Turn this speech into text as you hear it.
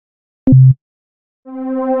Tell me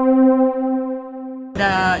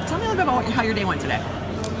a little bit about how your day went today.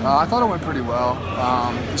 I thought it went pretty well.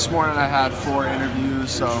 This morning I had 4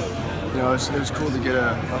 interviews, so it was cool to get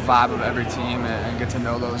a vibe of every team and get to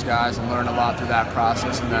know those guys and learn a lot through that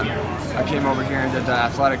process. And then I came over here and did the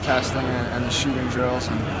athletic testing and the shooting drills,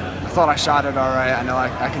 and I thought I shot it all right. I know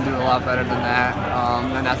I can do a lot better than that.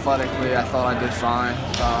 And athletically, I thought I did fine.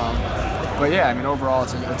 But yeah, I mean, overall,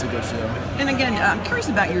 it's a good feel. And again, I'm curious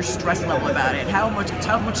about your stress level about it. How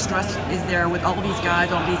much stress is there with all these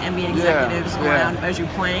guys, all these NBA executives around as you're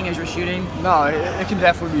playing, as you're shooting? No, it can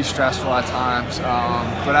definitely be stressful at times.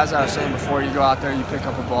 But as I was saying before, you go out there, you pick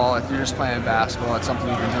up a ball, you're just playing basketball. It's something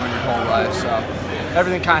you've been doing your whole life. So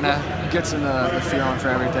everything kind of gets in the feeling for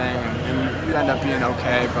everything, and you end up being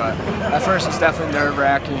okay. But at first, it's definitely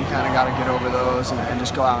nerve-wracking. You kind of got to get over those and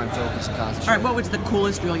just go out and focus and concentrate. All right, what was the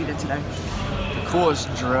coolest drill you did today? The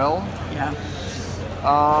coolest drill? Yeah.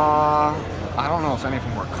 I don't know if any of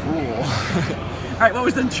them were cool. All right, what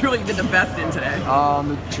was the drill you did the best in today?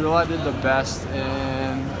 The drill I did the best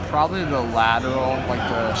in probably the lateral, like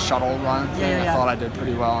the shuttle run thing. I thought I did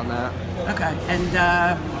pretty well on that. Okay, and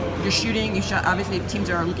you're shooting. You shot. Obviously,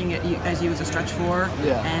 teams are looking at you as a stretch four.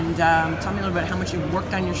 Yeah. And tell me a little bit how much you've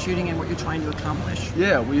worked on your shooting and what you're trying to accomplish.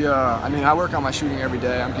 Yeah, I mean, I work on my shooting every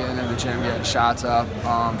day. I'm getting in the gym, getting shots up,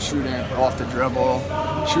 shooting off the dribble,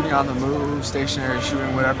 shooting on the move, stationary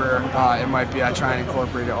shooting, whatever it might be. I try and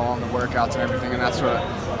incorporate it all in the workouts and everything, and that's what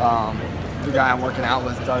the guy I'm working out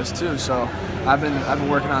with does too. So I've been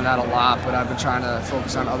working on that a lot, but I've been trying to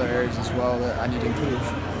focus on other areas as well that I need to improve.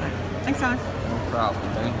 Thanks, Tyler. No problem.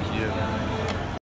 Thank you.